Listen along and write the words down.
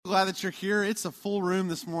glad that you're here. It's a full room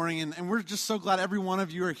this morning, and we're just so glad every one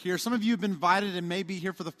of you are here. Some of you have been invited and may be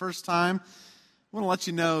here for the first time. I want to let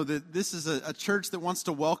you know that this is a church that wants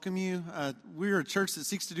to welcome you. We're a church that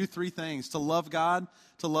seeks to do three things: to love God,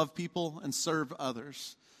 to love people, and serve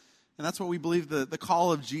others. And that's what we believe the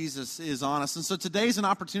call of Jesus is on us. And so today's an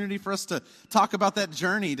opportunity for us to talk about that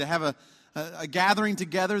journey, to have a gathering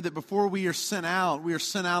together that before we are sent out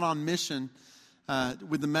on mission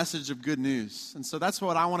with the message of good news. And so that's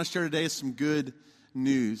what I want to share today, is some good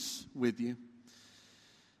news with you.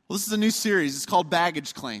 Well, this is a new series. It's called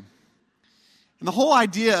Baggage Claim. And the whole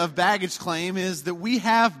idea of baggage claim is that we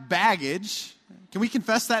have baggage. Can we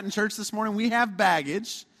confess that in church this morning? We have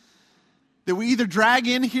baggage that we either drag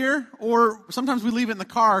in here, or sometimes we leave it in the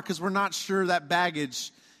car because we're not sure that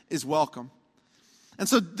baggage is welcome. And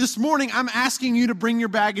so this morning, I'm asking you to bring your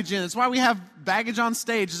baggage in. It's why we have baggage on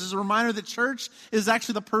stage. This is a reminder that church is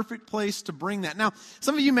actually the perfect place to bring that. Now,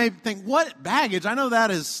 some of you may think, what baggage? I know that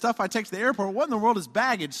is stuff I take to the airport. What in the world is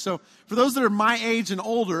baggage? So for those that are my age and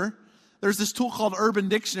older, there's this tool called Urban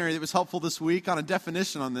Dictionary that was helpful this week on a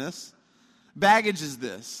definition on this. Baggage is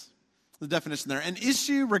this, the definition there: an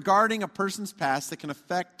issue regarding a person's past that can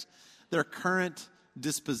affect their current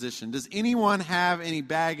disposition. Does anyone have any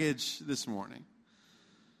baggage this morning?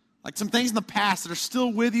 Like some things in the past that are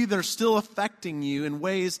still with you, that are still affecting you in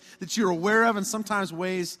ways that you're aware of, and sometimes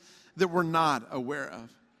ways that we're not aware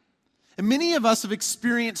of. And many of us have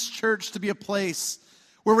experienced church to be a place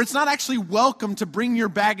where it's not actually welcome to bring your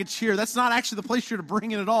baggage here. That's not actually the place you're to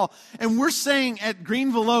bring it at all. And we're saying at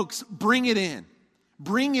Greenville Oaks, bring it in.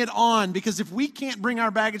 Bring it on. Because if we can't bring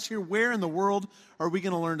our baggage here, where in the world are we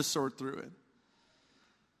going to learn to sort through it?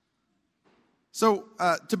 So,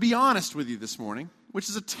 to be honest with you this morning, which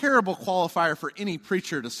is a terrible qualifier for any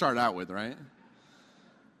preacher to start out with, right?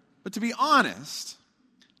 But to be honest,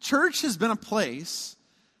 church has been a place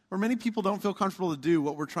where many people don't feel comfortable to do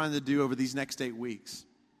what we're trying to do over these next 8 weeks.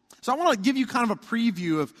 So I want to give you kind of a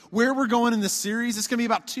preview of where we're going in this series. It's going to be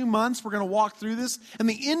about 2 months. We're going to walk through this. And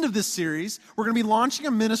the end of this series, we're going to be launching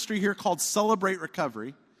a ministry here called Celebrate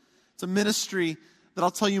Recovery. It's a ministry that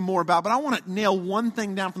I'll tell you more about. But I want to nail one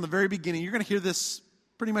thing down from the very beginning. You're going to hear this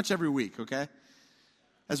pretty much every week, okay?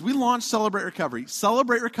 As we launch Celebrate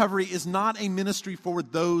Recovery is not a ministry for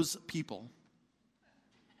those people.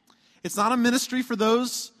 It's not a ministry for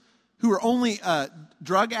those who are only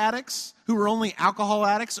drug addicts, who are only alcohol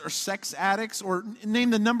addicts or sex addicts, or name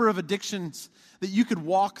the number of addictions that you could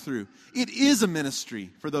walk through. It is a ministry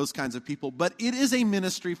for those kinds of people, but it is a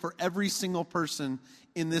ministry for every single person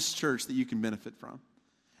in this church that you can benefit from.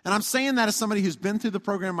 And I'm saying that as somebody who's been through the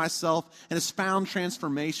program myself and has found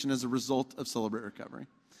transformation as a result of Celebrate Recovery.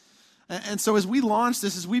 And so as we launch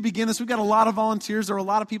this, as we begin this, we've got a lot of volunteers. There were a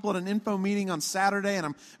lot of people at an info meeting on Saturday, and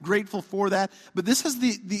I'm grateful for that. But this is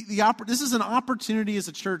this is an opportunity as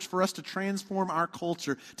a church for us to transform our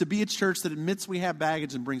culture, to be a church that admits we have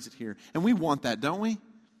baggage and brings it here. And we want that, don't we?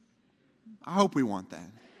 I hope we want that.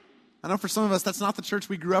 I know for some of us, that's not the church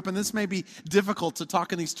we grew up in. This may be difficult to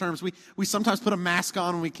talk in these terms. We sometimes put a mask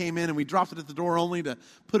on when we came in, and we dropped it at the door only to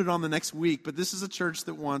put it on the next week. But this is a church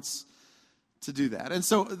that wants to do that. And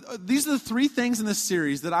so these are the three things in this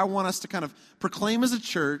series that I want us to kind of proclaim as a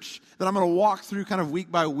church, that I'm going to walk through kind of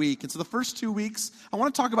week by week. And so the first 2 weeks, I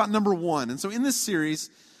want to talk about number one. And so in this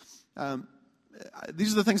series,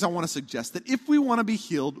 these are the things I want to suggest. That if we want to be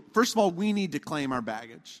healed, first of all, we need to claim our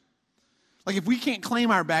baggage. Like if we can't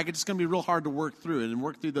claim our baggage, it's going to be real hard to work through it and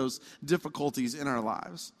work through those difficulties in our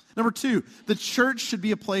lives. Number two, the church should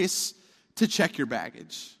be a place to check your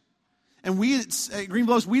baggage. And we at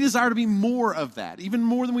Greenville Oaks, we desire to be more of that, even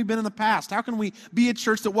more than we've been in the past. How can we be a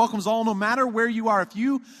church that welcomes all, no matter where you are? If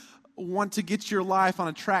you want to get your life on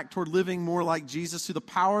a track toward living more like Jesus through the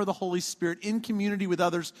power of the Holy Spirit in community with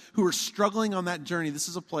others who are struggling on that journey, this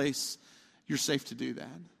is a place you're safe to do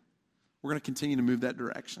that. We're going to continue to move that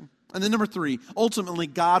direction. And then number three, ultimately,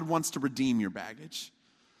 God wants to redeem your baggage.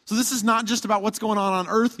 So this is not just about what's going on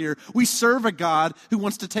earth here. We serve a God who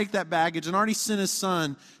wants to take that baggage and already sent his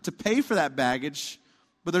son to pay for that baggage,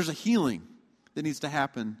 but there's a healing that needs to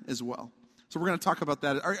happen as well. So we're going to talk about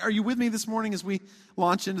that. Are you with me this morning as we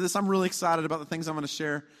launch into this? I'm really excited about the things I'm going to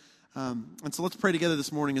share. And so let's pray together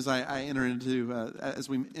this morning as as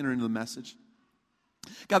we enter into the message.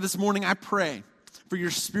 God, this morning I pray for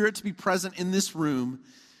your Spirit to be present in this room,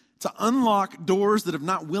 to unlock doors that have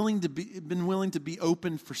not been willing to be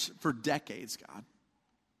opened for decades, God.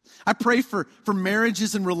 I pray for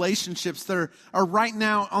marriages and relationships that are right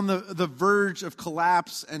now on the verge of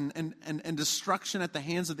collapse and destruction at the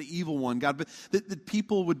hands of the evil one, God, but that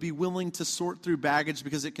people would be willing to sort through baggage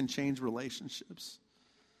because it can change relationships.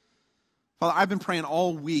 Father, I've been praying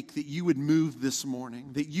all week that you would move this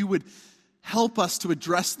morning, that you would help us to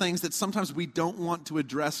address things that sometimes we don't want to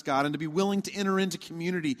address, God, and to be willing to enter into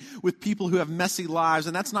community with people who have messy lives.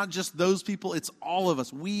 And that's not just those people, it's all of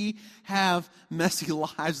us. We have messy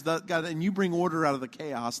lives, God, and you bring order out of the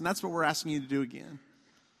chaos. And that's what we're asking you to do again.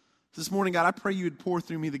 This morning, God, I pray you would pour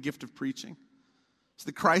through me the gift of preaching so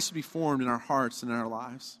that Christ would be formed in our hearts and in our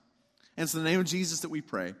lives. And it's in the name of Jesus that we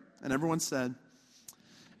pray. And everyone said,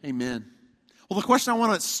 amen. Well, the question I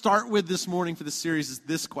want to start with this morning for this series is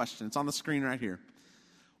this question. It's on the screen right here.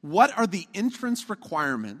 What are the entrance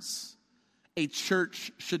requirements a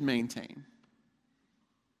church should maintain?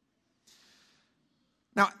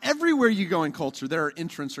 Now, everywhere you go in culture, there are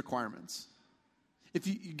entrance requirements. If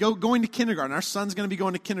you going to kindergarten, our son's going to be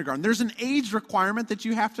going to kindergarten. There's an age requirement that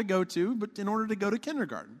you have to go to, but in order to go to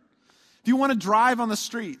kindergarten. If you want to drive on the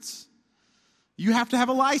streets, you have to have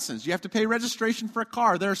a license. You have to pay registration for a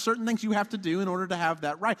car. There are certain things you have to do in order to have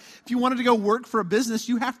that right. If you wanted to go work for a business,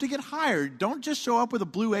 you have to get hired. Don't just show up with a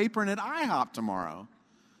blue apron at IHOP tomorrow.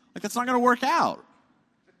 Like, that's not going to work out.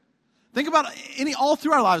 Think about all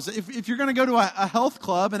through our lives. If you're going to go to a health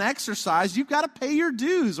club and exercise, you've got to pay your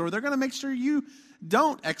dues, or they're going to make sure you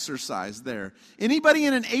don't exercise there. Anybody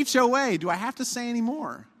in an HOA, do I have to say any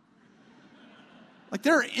more? Like,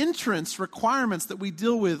 there are entrance requirements that we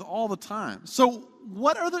deal with all the time. So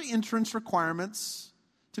what are the entrance requirements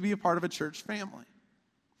to be a part of a church family?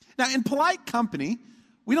 Now, in polite company,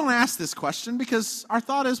 we don't ask this question because our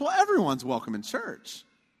thought is, well, everyone's welcome in church.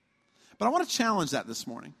 But I want to challenge that this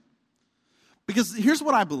morning. Because here's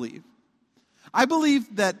what I believe. I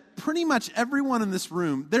believe that pretty much everyone in this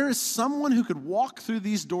room, there is someone who could walk through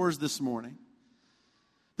these doors this morning,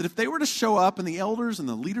 that if they were to show up and the elders and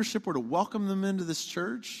the leadership were to welcome them into this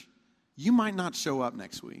church, you might not show up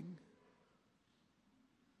next week.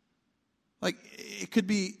 Like, it could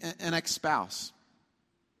be an ex-spouse,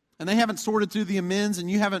 and they haven't sorted through the amends, and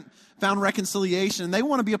you haven't found reconciliation, and they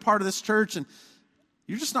want to be a part of this church, and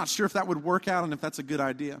you're just not sure if that would work out and if that's a good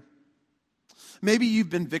idea. Maybe you've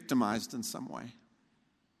been victimized in some way.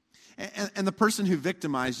 And the person who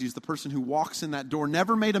victimized you is the person who walks in that door,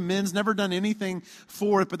 never made amends, never done anything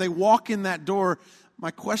for it, but they walk in that door. My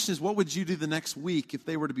question is, what would you do the next week if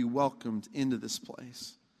they were to be welcomed into this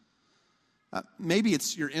place? Maybe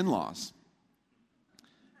it's your in-laws.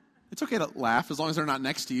 It's okay to laugh as long as they're not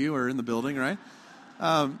next to you or in the building, right?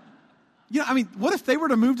 What if they were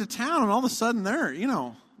to move to town and all of a sudden they're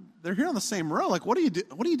here on the same row? Like, what do you do?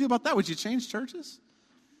 What do you do about that? Would you change churches?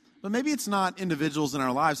 But maybe it's not individuals in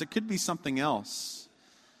our lives. It could be something else.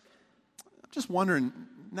 I'm just wondering,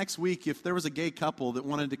 next week, if there was a gay couple that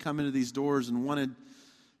wanted to come into these doors and wanted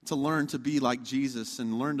to learn to be like Jesus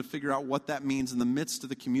and learn to figure out what that means in the midst of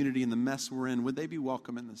the community and the mess we're in, would they be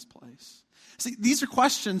welcome in this place? See, these are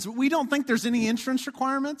questions. We don't think there's any entrance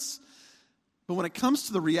requirements. But when it comes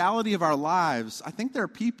to the reality of our lives, I think there are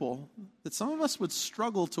people that some of us would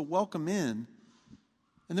struggle to welcome in.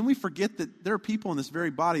 And then we forget that there are people in this very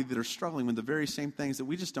body that are struggling with the very same things that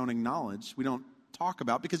we just don't acknowledge, we don't talk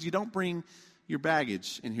about, because you don't bring your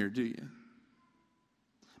baggage in here, do you?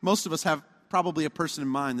 Most of us have probably a person in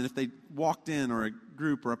mind that if they walked in, or a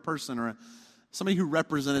group, or a person, or somebody who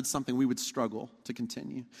represented something, we would struggle to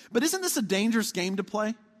continue. But isn't this a dangerous game to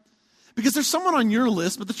play? Because there's someone on your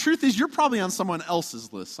list, but the truth is you're probably on someone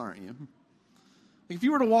else's list, aren't you? If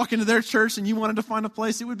you were to walk into their church and you wanted to find a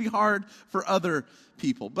place, it would be hard for other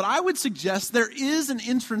people. But I would suggest there is an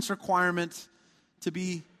entrance requirement to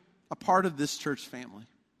be a part of this church family.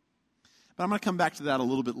 But I'm going to come back to that a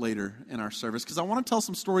little bit later in our service, because I want to tell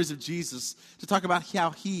some stories of Jesus to talk about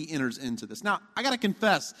how he enters into this. Now, I got to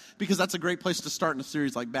confess, because that's a great place to start in a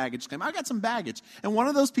series like Baggage Claim. I got some baggage. And one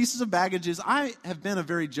of those pieces of baggage is I have been a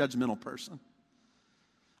very judgmental person.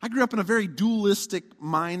 I grew up in a very dualistic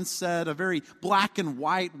mindset, a very black and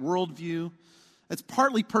white worldview. It's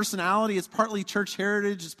partly personality, it's partly church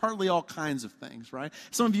heritage, it's partly all kinds of things, right?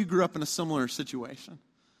 Some of you grew up in a similar situation.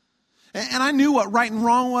 And I knew what right and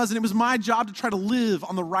wrong was, and it was my job to try to live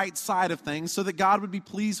on the right side of things so that God would be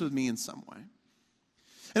pleased with me in some way.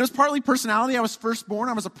 And it was partly personality. I was firstborn.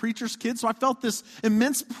 I was a preacher's kid, so I felt this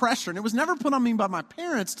immense pressure. And it was never put on me by my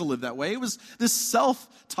parents to live that way. It was this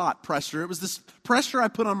self-taught pressure. It was this pressure I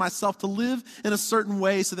put on myself to live in a certain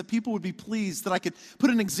way so that people would be pleased, that I could put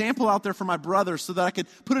an example out there for my brothers, so that I could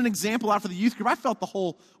put an example out for the youth group. I felt the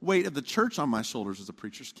whole weight of the church on my shoulders as a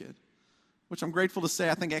preacher's kid, which I'm grateful to say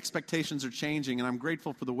I think expectations are changing, and I'm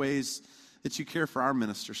grateful for the ways that you care for our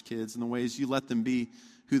ministers' kids and the ways you let them be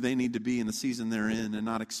who they need to be in the season they're in and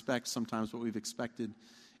not expect sometimes what we've expected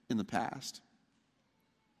in the past.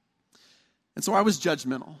 And so I was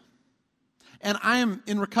judgmental. And I am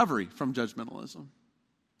in recovery from judgmentalism.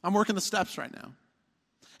 I'm working the steps right now.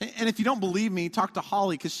 And if you don't believe me, talk to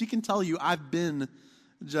Holly, because she can tell you I've been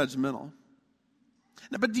judgmental.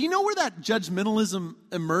 Now, but do you know where that judgmentalism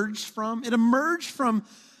emerged from? It emerged from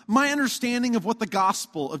my understanding of what the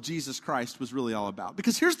gospel of Jesus Christ was really all about.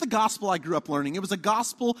 Because here's the gospel I grew up learning. It was a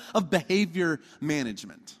gospel of behavior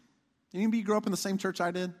management. Anybody grew up in the same church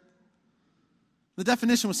I did? The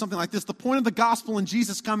definition was something like this. The point of the gospel in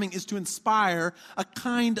Jesus coming is to inspire a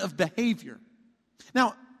kind of behavior.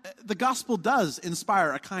 Now, the gospel does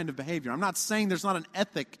inspire a kind of behavior. I'm not saying there's not an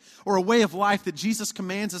ethic or a way of life that Jesus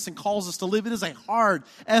commands us and calls us to live. It is a hard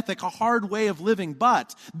ethic, a hard way of living.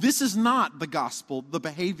 But this is not the gospel, the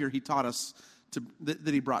behavior he taught us, that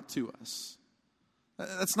he brought to us.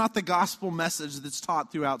 That's not the gospel message that's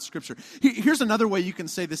taught throughout Scripture. Here's another way you can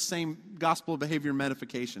say this same gospel of behavior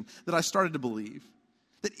modification that I started to believe.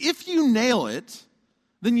 That if you nail it,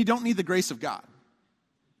 then you don't need the grace of God.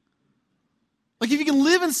 Like if you can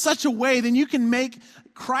live in such a way, then you can make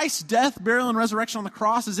Christ's death, burial, and resurrection on the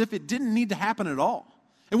cross as if it didn't need to happen at all.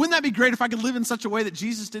 And wouldn't that be great if I could live in such a way that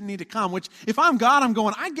Jesus didn't need to come? Which, if I'm God, I'm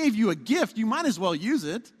going, I gave you a gift. You might as well use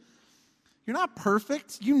it. You're not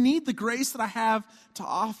perfect. You need the grace that I have to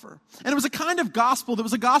offer. And it was a kind of gospel that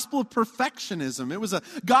was a gospel of perfectionism. It was a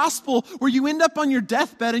gospel where you end up on your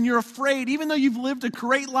deathbed and you're afraid, even though you've lived a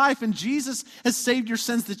great life and Jesus has saved your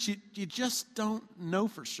sins, that you just don't know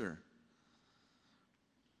for sure.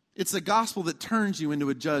 It's a gospel that turns you into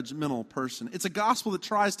a judgmental person. It's a gospel that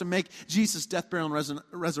tries to make Jesus' death, burial, and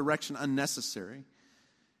resurrection unnecessary.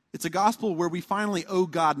 It's a gospel where we finally owe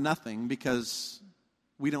God nothing because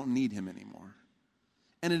we don't need him anymore.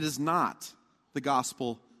 And it is not the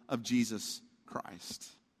gospel of Jesus Christ.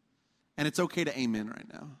 And it's okay to amen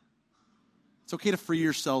right now. It's okay to free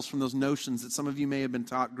yourselves from those notions that some of you may have been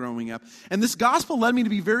taught growing up. And this gospel led me to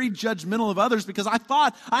be very judgmental of others because I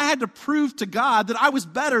thought I had to prove to God that I was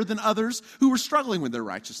better than others who were struggling with their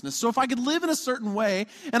righteousness. So if I could live in a certain way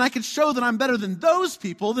and I could show that I'm better than those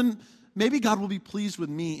people, then maybe God will be pleased with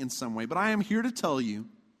me in some way. But I am here to tell you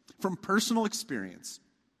from personal experience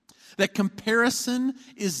that comparison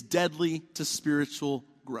is deadly to spiritual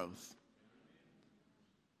growth.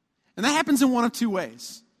 And that happens in one of two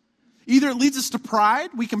ways. Either it leads us to pride.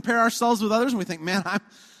 We compare ourselves with others and we think, man,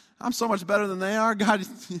 I'm so much better than they are. God,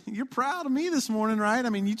 you're proud of me this morning, right? I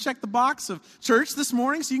mean, you checked the box of church this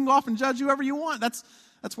morning so you can go off and judge whoever you want. That's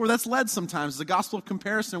where that's led sometimes, the gospel of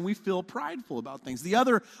comparison. We feel prideful about things. The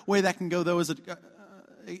other way that can go, though, is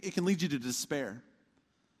it can lead you to despair.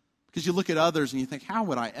 Because you look at others and you think, how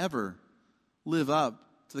would I ever live up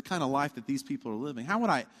to the kind of life that these people are living? How would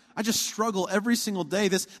I just struggle every single day.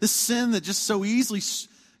 This sin that just so easily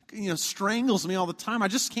strangles me all the time. I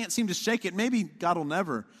just can't seem to shake it. Maybe God will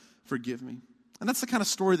never forgive me. And that's the kind of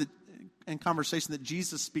story and conversation that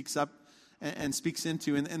Jesus speaks up and speaks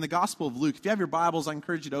into in the Gospel of Luke. If you have your Bibles, I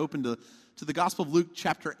encourage you to open to the Gospel of Luke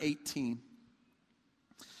chapter 18.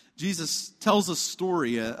 Jesus tells a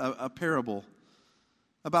story, a parable,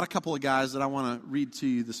 about a couple of guys that I want to read to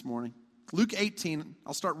you this morning. Luke 18,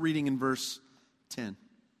 I'll start reading in verse 10.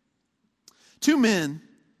 2 men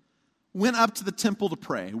went up to the temple to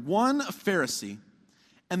pray, one a Pharisee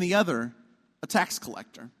and the other a tax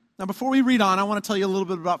collector. Now, before we read on, I want to tell you a little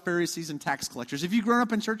bit about Pharisees and tax collectors. If you've grown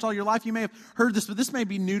up in church all your life, you may have heard this, but this may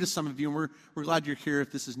be new to some of you, and we're glad you're here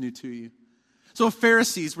if this is new to you. So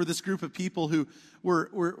Pharisees were this group of people who were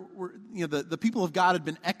the people of God had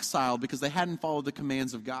been exiled because they hadn't followed the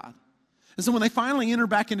commands of God. And so when they finally enter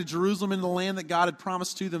back into Jerusalem, into the land that God had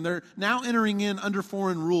promised to them, they're now entering in under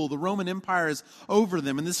foreign rule. The Roman Empire is over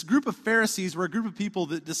them. And this group of Pharisees were a group of people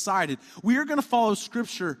that decided, we are going to follow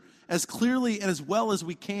Scripture as clearly and as well as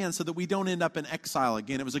we can so that we don't end up in exile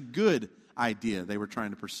again. It was a good idea they were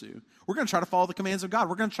trying to pursue. We're going to try to follow the commands of God.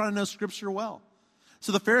 We're going to try to know Scripture well.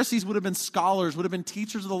 So the Pharisees would have been scholars, would have been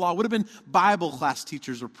teachers of the law, would have been Bible class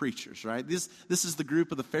teachers or preachers, right? This is the group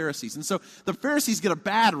of the Pharisees. And so the Pharisees get a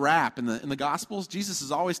bad rap in the Gospels. Jesus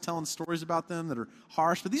is always telling stories about them that are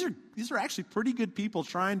harsh, but these are actually pretty good people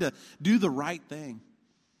trying to do the right thing.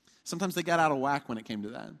 Sometimes they got out of whack when it came to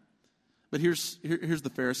that. But here's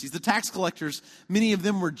the Pharisees. The tax collectors, many of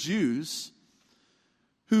them were Jews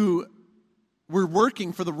who were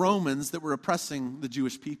working for the Romans that were oppressing the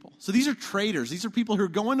Jewish people. So these are traitors. These are people who are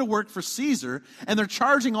going to work for Caesar, and they're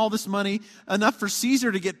charging all this money, enough for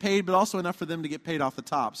Caesar to get paid, but also enough for them to get paid off the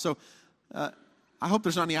top. So I hope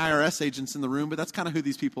there's not any IRS agents in the room, but that's kind of who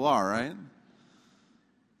these people are, right?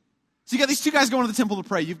 So you got these two guys going to the temple to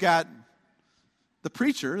pray. You've got the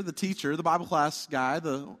preacher, the teacher, the Bible class guy,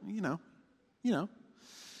 and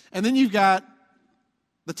then you've got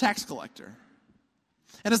the tax collector.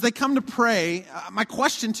 And as they come to pray, my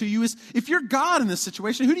question to you is, if you're God in this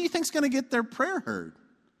situation, who do you think is going to get their prayer heard?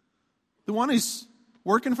 The one who's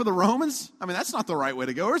working for the Romans? I mean, that's not the right way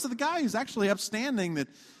to go. Or is it the guy who's actually upstanding,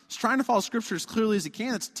 that's trying to follow Scripture as clearly as he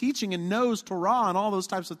can, that's teaching and knows Torah and all those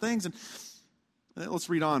types of things? And let's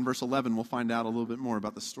read on. Verse 11, we'll find out a little bit more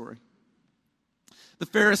about the story. The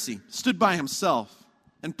Pharisee stood by himself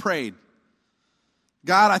and prayed,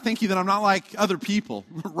 God, I thank you that I'm not like other people,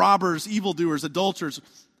 robbers, evildoers, adulterers,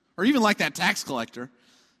 or even like that tax collector.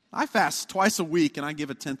 I fast twice a week and I give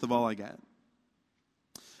 1/10 of all I get.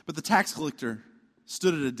 But the tax collector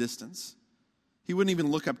stood at a distance. He wouldn't even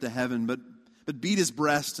look up to heaven, but beat his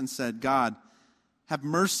breast and said, God, have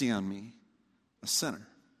mercy on me, a sinner.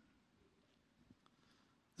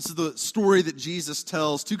 This is the story that Jesus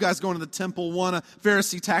tells. Two guys going to the temple, one a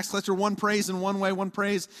Pharisee tax collector, one prays in one way, one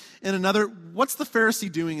prays in another. What's the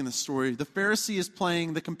Pharisee doing in the story? The Pharisee is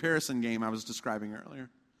playing the comparison game I was describing earlier.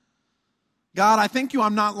 God, I thank you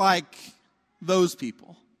I'm not like those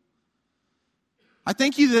people. I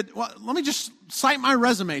thank you that, well, let me just cite my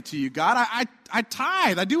resume to you, God. I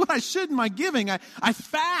tithe. I do what I should in my giving. I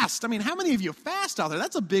fast. I mean, how many of you fast out there?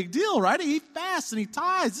 That's a big deal, right? He fasts and he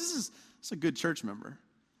tithes. This is a good church member.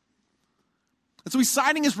 And so he's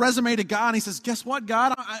citing his resume to God, and he says, guess what,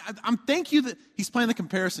 God? I'm thank you that he's playing the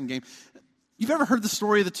comparison game. You've ever heard the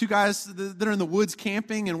story of the two guys that are in the woods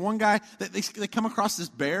camping, and one guy, they come across this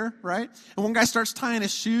bear, right? And one guy starts tying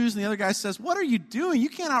his shoes, and the other guy says, what are you doing? You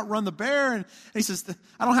can't outrun the bear. And he says,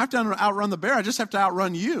 I don't have to outrun the bear. I just have to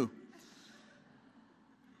outrun you.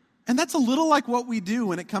 And that's a little like what we do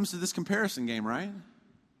when it comes to this comparison game, right?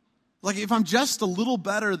 Like if I'm just a little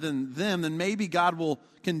better than them, then maybe God will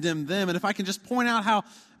condemn them. And if I can just point out how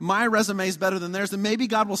my resume is better than theirs, then maybe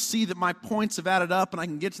God will see that my points have added up and I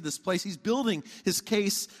can get to this place. He's building his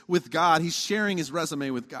case with God. He's sharing his resume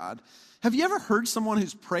with God. Have you ever heard someone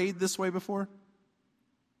who's prayed this way before?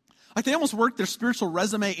 Like they almost worked their spiritual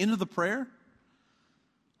resume into the prayer?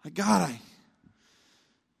 Like, God,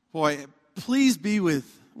 please be with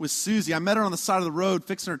Susie. I met her on the side of the road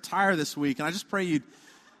fixing her tire this week, and I just pray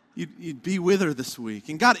you'd be with her this week.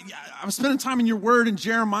 And God, I'm spending time in your word in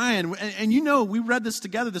Jeremiah, and you know, we read this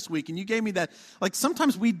together this week, and you gave me that. Like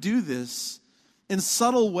sometimes we do this in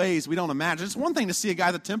subtle ways we don't imagine. It's one thing to see a guy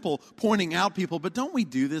at the temple pointing out people, but don't we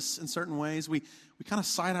do this in certain ways? We kind of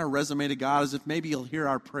cite our resume to God as if maybe he'll hear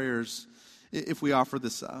our prayers if we offer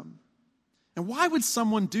this up. And why would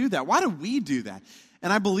someone do that? Why do we do that?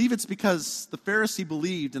 And I believe it's because the Pharisee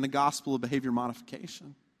believed in the gospel of behavior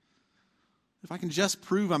modification. If I can just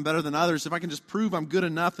prove I'm better than others, if I can just prove I'm good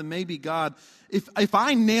enough, then maybe God, if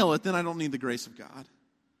I nail it, then I don't need the grace of God.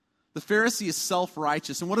 The Pharisee is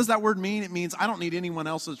self-righteous. And what does that word mean? It means I don't need anyone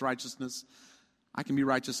else's righteousness. I can be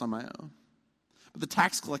righteous on my own. But the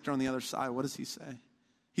tax collector on the other side, what does he say?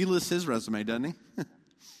 He lists his resume, doesn't he?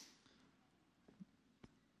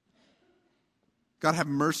 God, have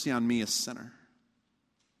mercy on me, a sinner.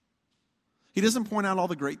 He doesn't point out all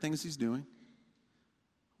the great things he's doing.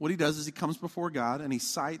 What he does is he comes before God and he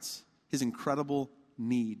cites his incredible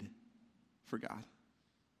need for God.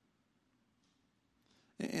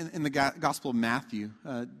 In the Gospel of Matthew,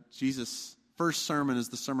 Jesus' first sermon is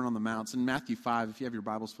the Sermon on the Mount. In Matthew 5, if you have your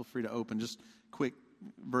Bibles, feel free to open. Just a quick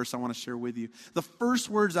verse I want to share with you. The first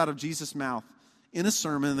words out of Jesus' mouth in a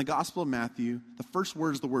sermon in the Gospel of Matthew, the first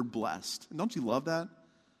word is the word blessed. And don't you love that?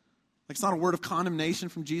 Like it's not a word of condemnation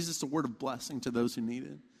from Jesus, it's a word of blessing to those who need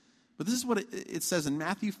it. But this is what it says in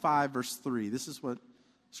Matthew 5, verse 3. This is what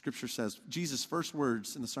Scripture says. Jesus' first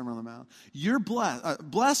words in the Sermon on the Mount. You're blessed.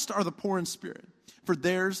 Blessed are the poor in spirit, for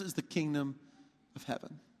theirs is the kingdom of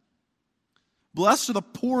heaven. Blessed are the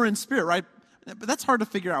poor in spirit, right? But that's hard to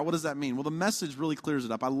figure out. What does that mean? Well, the message really clears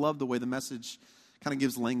it up. I love the way the message kind of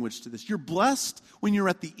gives language to this. You're blessed when you're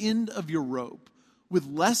at the end of your rope. With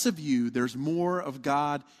less of you, there's more of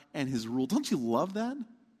God and his rule. Don't you love that?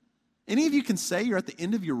 Any of you can say you're at the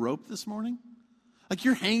end of your rope this morning? Like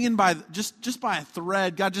you're hanging by just by a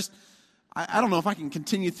thread. God, I don't know if I can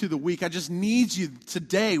continue through the week. I just need you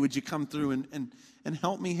today. Would you come through and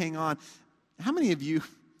help me hang on? How many of you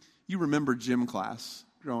remember gym class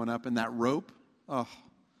growing up and that rope? Oh,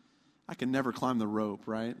 I could never climb the rope,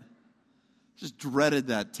 right? Just dreaded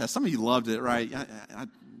that test. Some of you loved it, right?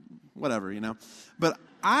 Whatever, you know. But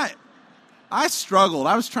I struggled.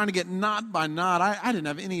 I was trying to get knot by knot. I didn't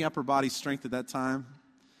have any upper body strength at that time.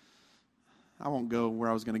 I won't go where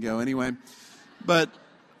I was going to go anyway. But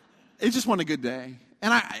it just wasn't a good day.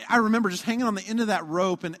 And I remember just hanging on the end of that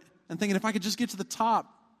rope and thinking if I could just get to the top.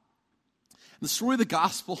 And the story of the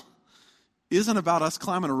gospel isn't about us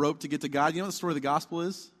climbing a rope to get to God. You know what the story of the gospel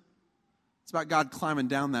is? It's about God climbing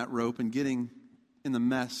down that rope and getting in the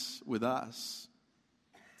mess with us.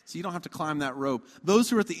 So you don't have to climb that rope. Those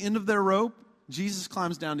who are at the end of their rope, Jesus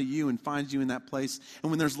climbs down to you and finds you in that place.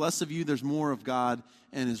 And when there's less of you, there's more of God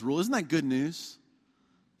and his rule. Isn't that good news?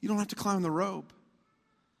 You don't have to climb the rope.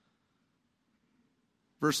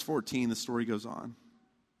 Verse 14, the story goes on.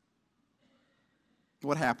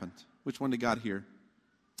 What happened? Which one did God hear?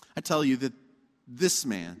 I tell you that this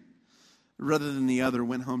man, rather than the other,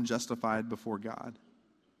 went home justified before God.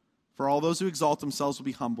 For all those who exalt themselves will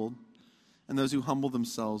be humbled, and those who humble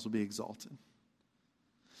themselves will be exalted.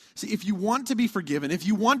 See, if you want to be forgiven, if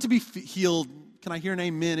you want to be healed, can I hear an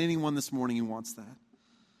amen? Anyone this morning who wants that?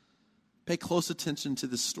 Pay close attention to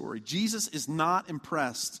this story. Jesus is not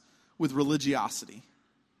impressed with religiosity.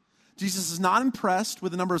 Jesus is not impressed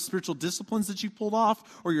with the number of spiritual disciplines that you pulled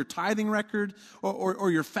off, or your tithing record, or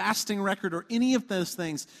your fasting record, or any of those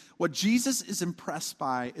things. What Jesus is impressed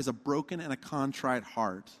by is a broken and a contrite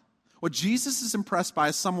heart. What Jesus is impressed by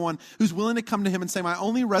is someone who's willing to come to him and say, my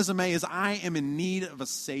only resume is I am in need of a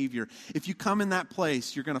Savior. If you come in that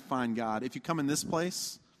place, you're going to find God. If you come in this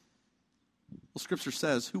place, well, Scripture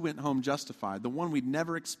says, who went home justified? The one we'd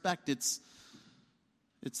never expect. It's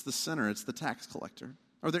the sinner. It's the tax collector.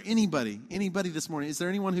 Are there anybody this morning? Is there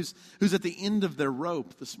anyone who's at the end of their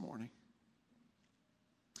rope this morning?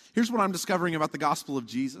 Here's what I'm discovering about the gospel of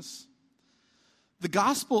Jesus. The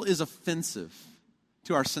gospel is offensive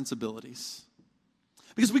to our sensibilities.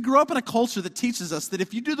 Because we grew up in a culture that teaches us that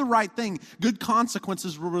if you do the right thing, good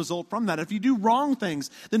consequences will result from that. If you do wrong things,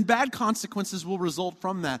 then bad consequences will result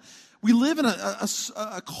from that. We live in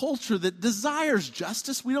a culture that desires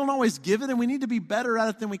justice. We don't always give it, and we need to be better at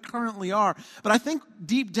it than we currently are. But I think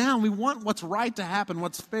deep down, we want what's right to happen,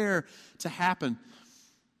 what's fair to happen.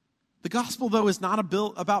 The gospel, though, is not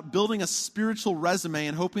about building a spiritual resume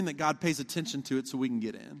and hoping that God pays attention to it so we can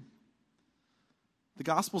get in. The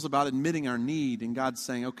gospel is about admitting our need and God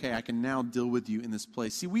saying, okay, I can now deal with you in this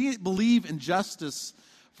place. See, we believe in justice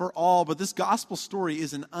for all, but this gospel story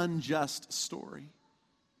is an unjust story.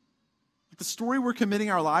 The story we're committing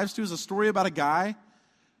our lives to is a story about a guy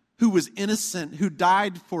who was innocent, who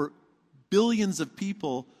died for billions of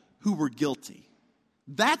people who were guilty.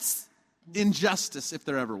 That's injustice if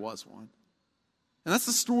there ever was one. And that's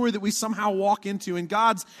the story that we somehow walk into. And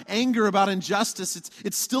God's anger about injustice,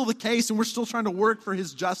 it's still the case, and we're still trying to work for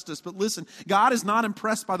his justice. But listen, God is not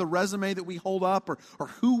impressed by the resume that we hold up or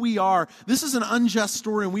who we are. This is an unjust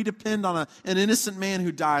story, and we depend on an innocent man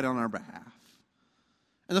who died on our behalf.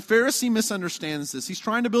 And the Pharisee misunderstands this. He's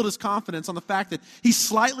trying to build his confidence on the fact that he's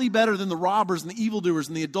slightly better than the robbers and the evildoers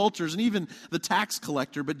and the adulterers and even the tax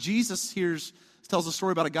collector. But Jesus tells a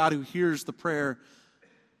story about a God who hears the prayer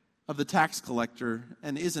of the tax collector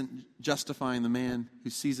and isn't justifying the man who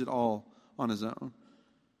sees it all on his own.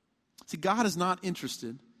 See, God is not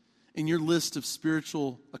interested in your list of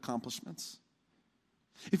spiritual accomplishments.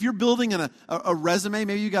 If you're building a resume,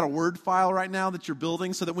 maybe you got a Word file right now that you're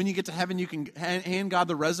building so that when you get to heaven you can hand God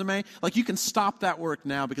the resume. Like, you can stop that work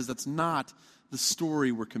now because that's not the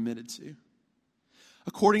story we're committed to.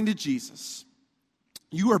 According to Jesus,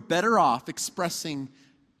 you are better off expressing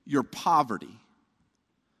your poverty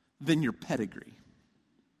than your pedigree.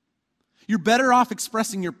 You're better off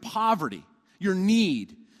expressing your poverty, your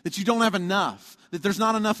need, that you don't have enough, that there's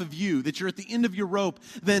not enough of you, that you're at the end of your rope,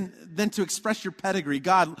 than to express your pedigree.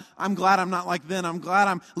 God, I'm glad I'm not like them. I'm glad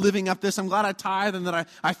I'm living up this. I'm glad I tithe and that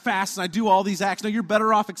I fast and I do all these acts. No, you're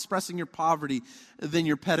better off expressing your poverty than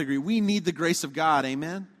your pedigree. We need the grace of God,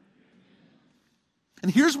 amen?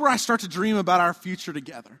 And here's where I start to dream about our future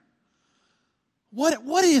together.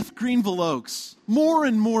 What if Greenville Oaks more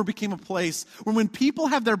and more became a place where when people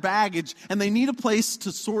have their baggage and they need a place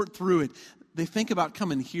to sort through it, they think about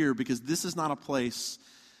coming here because this is not a place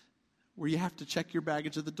where you have to check your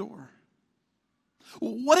baggage at the door.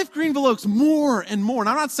 What if Greenville Oaks more and more, and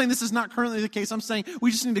I'm not saying this is not currently the case, I'm saying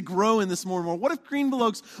we just need to grow in this more and more. What if Greenville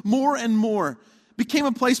Oaks more and more became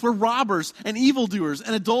a place where robbers and evildoers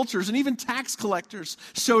and adulterers and even tax collectors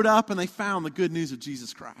showed up and they found the good news of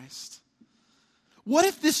Jesus Christ? What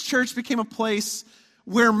if this church became a place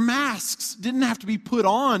where masks didn't have to be put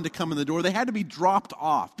on to come in the door? They had to be dropped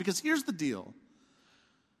off. Because here's the deal.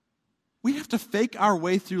 We have to fake our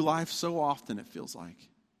way through life so often, it feels like.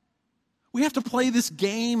 We have to play this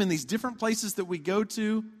game in these different places that we go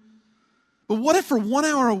to. But what if for 1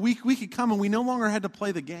 hour a week we could come and we no longer had to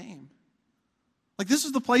play the game? Like, this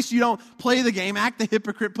is the place you don't play the game, act the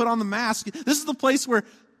hypocrite, put on the mask. This is the place where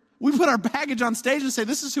we put our baggage on stage and say,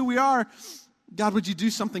 this is who we are. God, would you do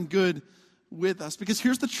something good with us? Because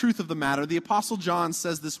here's the truth of the matter. The Apostle John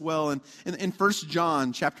says this well in 1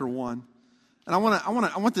 John chapter 1. And I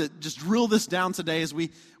want to just drill this down today as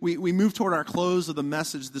we move toward our close of the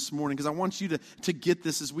message this morning, because I want you to get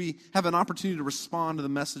this as we have an opportunity to respond to the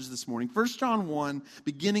message this morning. 1 John 1,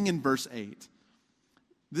 beginning in verse 8.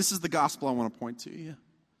 This is the gospel I want to point to you.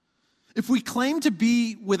 If we claim to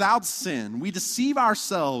be without sin, we deceive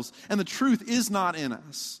ourselves, and the truth is not in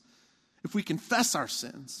us. If we confess our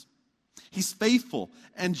sins, He's faithful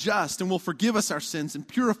and just and will forgive us our sins and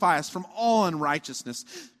purify us from all unrighteousness.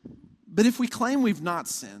 But if we claim we've not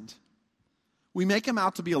sinned, we make Him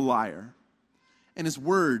out to be a liar, and His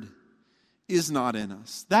word is not in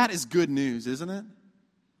us. That is good news, isn't it?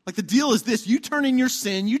 Like, the deal is this: you turn in your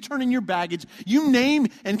sin, you turn in your baggage, you name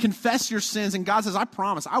and confess your sins, and God says, I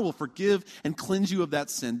promise I will forgive and cleanse you of that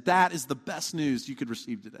sin. That is the best news you could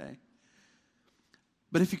receive today.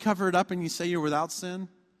 But if you cover it up and you say you're without sin,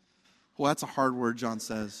 well, that's a hard word, John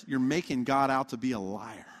says. You're making God out to be a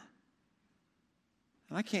liar.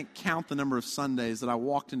 And I can't count the number of Sundays that I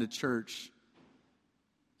walked into church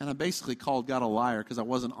and I basically called God a liar because I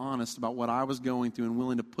wasn't honest about what I was going through and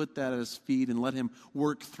willing to put that at His feet and let Him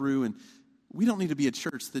work through. And we don't need to be a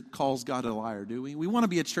church that calls God a liar, do we? We want to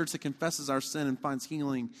be a church that confesses our sin and finds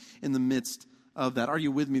healing in the midst of that. Are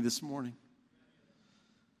you with me this morning?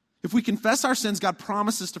 If we confess our sins, God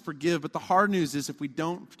promises to forgive, but the hard news is if we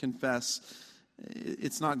don't confess,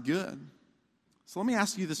 it's not good. So let me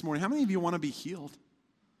ask you this morning, how many of you want to be healed?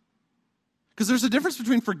 Because there's a difference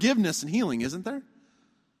between forgiveness and healing, isn't there?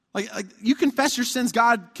 Like you confess your sins,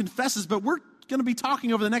 God confesses, but we're going to be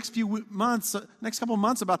talking over the next few months, next couple of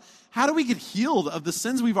months about how do we get healed of the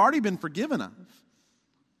sins we've already been forgiven of.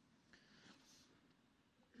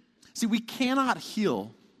 See, we cannot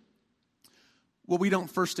heal what we don't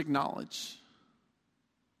first acknowledge.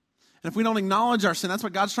 And if we don't acknowledge our sin, that's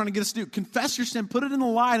what God's trying to get us to do. Confess your sin, put it in the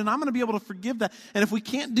light, and I'm going to be able to forgive that. And if we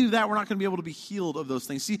can't do that, we're not going to be able to be healed of those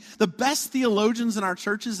things. See, the best theologians in our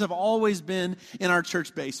churches have always been in our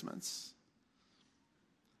church basements.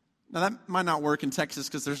 Now, that might not work in Texas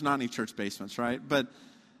because there's not any church basements, right? But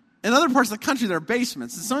in other parts of the country, there are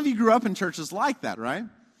basements. And some of you grew up in churches like that, right?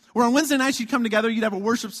 Where on Wednesday nights you'd come together, you'd have a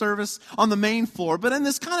worship service on the main floor. But in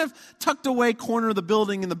this kind of tucked away corner of the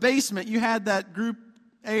building in the basement, you had that group,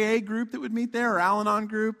 AA group that would meet there, or Al-Anon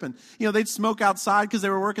group, and they'd smoke outside because they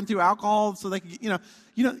were working through alcohol, so they could, you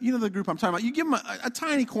know the group I'm talking about. You give them a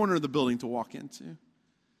tiny corner of the building to walk into. And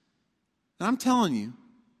I'm telling you,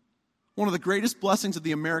 one of the greatest blessings of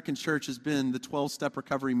the American church has been the 12-step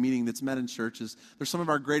recovery meeting that's met in churches. They're some of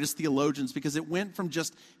our greatest theologians because it went from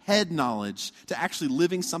just head knowledge to actually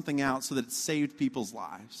living something out so that it saved people's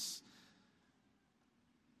lives.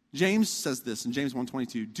 James says this in James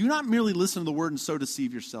 1:22, do not merely listen to the word and so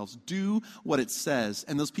deceive yourselves. Do what it says.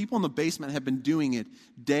 And those people in the basement have been doing it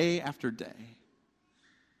day after day.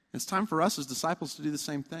 It's time for us as disciples to do the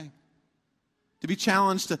same thing. To be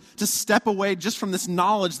challenged to step away just from this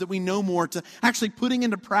knowledge that we know more, to actually putting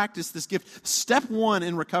into practice this gift. Step one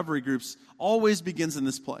in recovery groups always begins in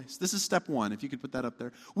this place. This is step one, if you could put that up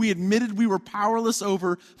there. We admitted we were powerless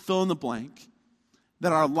over fill in the blank,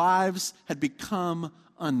 that our lives had become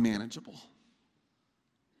unmanageable.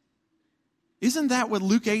 Isn't that what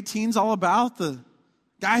Luke 18 is all about? The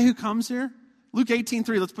guy who comes here? Luke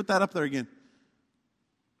 18:3, let's put that up there again.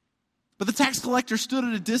 But the tax collector stood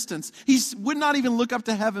at a distance. He would not even look up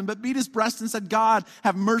to heaven, but beat his breast and said, God,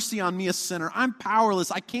 have mercy on me, a sinner. I'm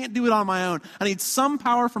powerless. I can't do it on my own. I need some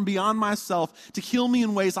power from beyond myself to heal me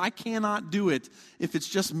in ways I cannot do it if it's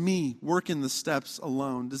just me working the steps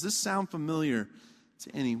alone. Does this sound familiar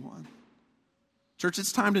to anyone? Church,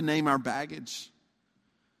 it's time to name our baggage,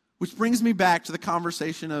 which brings me back to the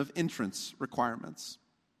conversation of entrance requirements.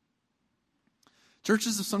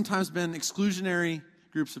 Churches have sometimes been exclusionary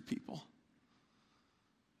groups of people.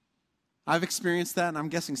 I've experienced that, and I'm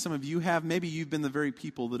guessing some of you have. Maybe you've been the very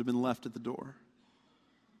people that have been left at the door.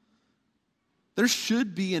 There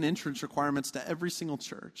should be an entrance requirements to every single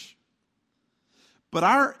church. But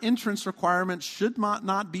our entrance requirement should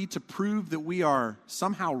not be to prove that we are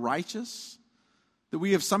somehow righteous, that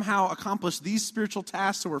we have somehow accomplished these spiritual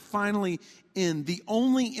tasks, so we're finally in. The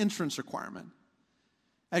only entrance requirement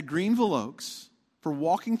at Greenville Oaks for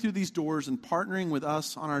walking through these doors and partnering with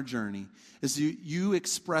us on our journey is you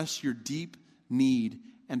express your deep need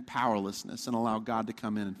and powerlessness and allow God to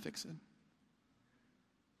come in and fix it.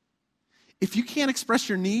 If you can't express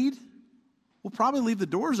your need, we'll probably leave the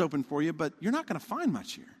doors open for you, but you're not going to find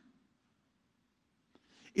much here.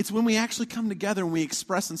 It's when we actually come together and we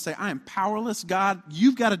express and say, I am powerless, God,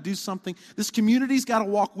 you've got to do something. This community's got to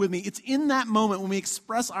walk with me. It's in that moment when we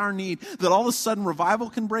express our need that all of a sudden revival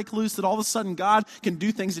can break loose, that all of a sudden God can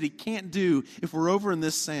do things that he can't do if we're over in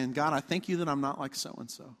this saying, God, I thank you that I'm not like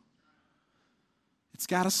so-and-so. It's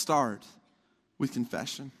got to start with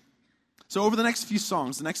confession. So over the next few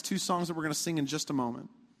songs, the next two songs that we're going to sing in just a moment,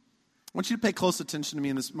 I want you to pay close attention to me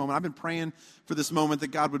in this moment. I've been praying for this moment that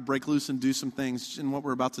God would break loose and do some things in what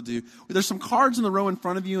we're about to do. There's some cards in the row in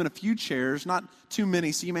front of you and a few chairs, not too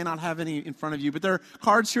many, so you may not have any in front of you, but there are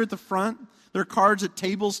cards here at the front. There are cards at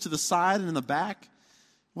tables to the side and in the back.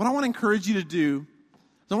 What I want to encourage you to do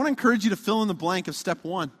is I want to encourage you to fill in the blank of step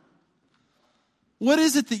one. What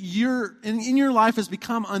is it that in your life has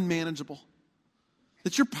become unmanageable?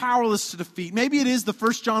 That you're powerless to defeat? Maybe it is the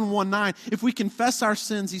 1 John 1:9. If we confess our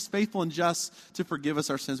sins, He's faithful and just to forgive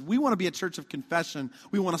us our sins. We want to be a church of confession.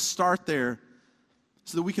 We want to start there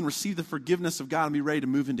so that we can receive the forgiveness of God and be ready to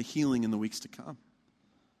move into healing in the weeks to come.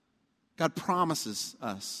 God promises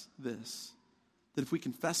us this, that if we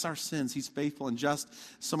confess our sins, He's faithful and just.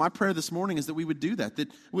 So my prayer this morning is that we would do that. I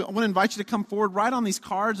want to invite you to come forward, write on these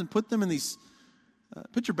cards and put them in these,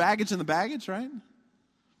 put your baggage in the baggage, right?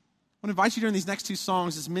 I want to invite you during these next two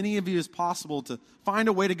songs, as many of you as possible, to find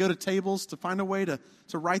a way to go to tables, to find a way to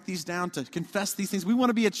write these down, to confess these things. We want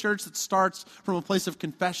to be a church that starts from a place of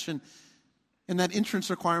confession. And that entrance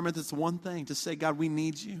requirement, that's one thing, to say, God, we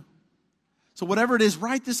need you. So whatever it is,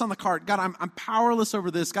 write this on the card. God, I'm powerless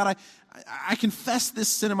over this. God, I confess this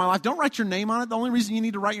sin in my life. Don't write your name on it. The only reason you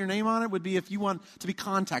need to write your name on it would be if you want to be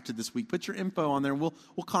contacted this week. Put your info on there, and we'll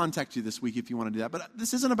contact you this week if you want to do that. But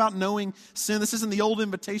this isn't about knowing sin. This isn't the old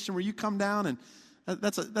invitation where you come down, and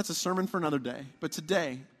that's a sermon for another day. But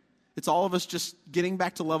today, it's all of us just getting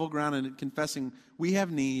back to level ground and confessing we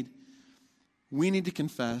have need. We need to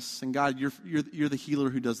confess. And God, you're the healer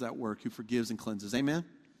who does that work, who forgives and cleanses. Amen?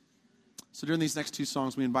 So during these next two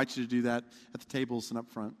songs, we invite you to do that at the tables and up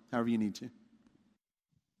front, however you need to.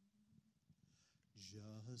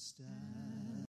 Just as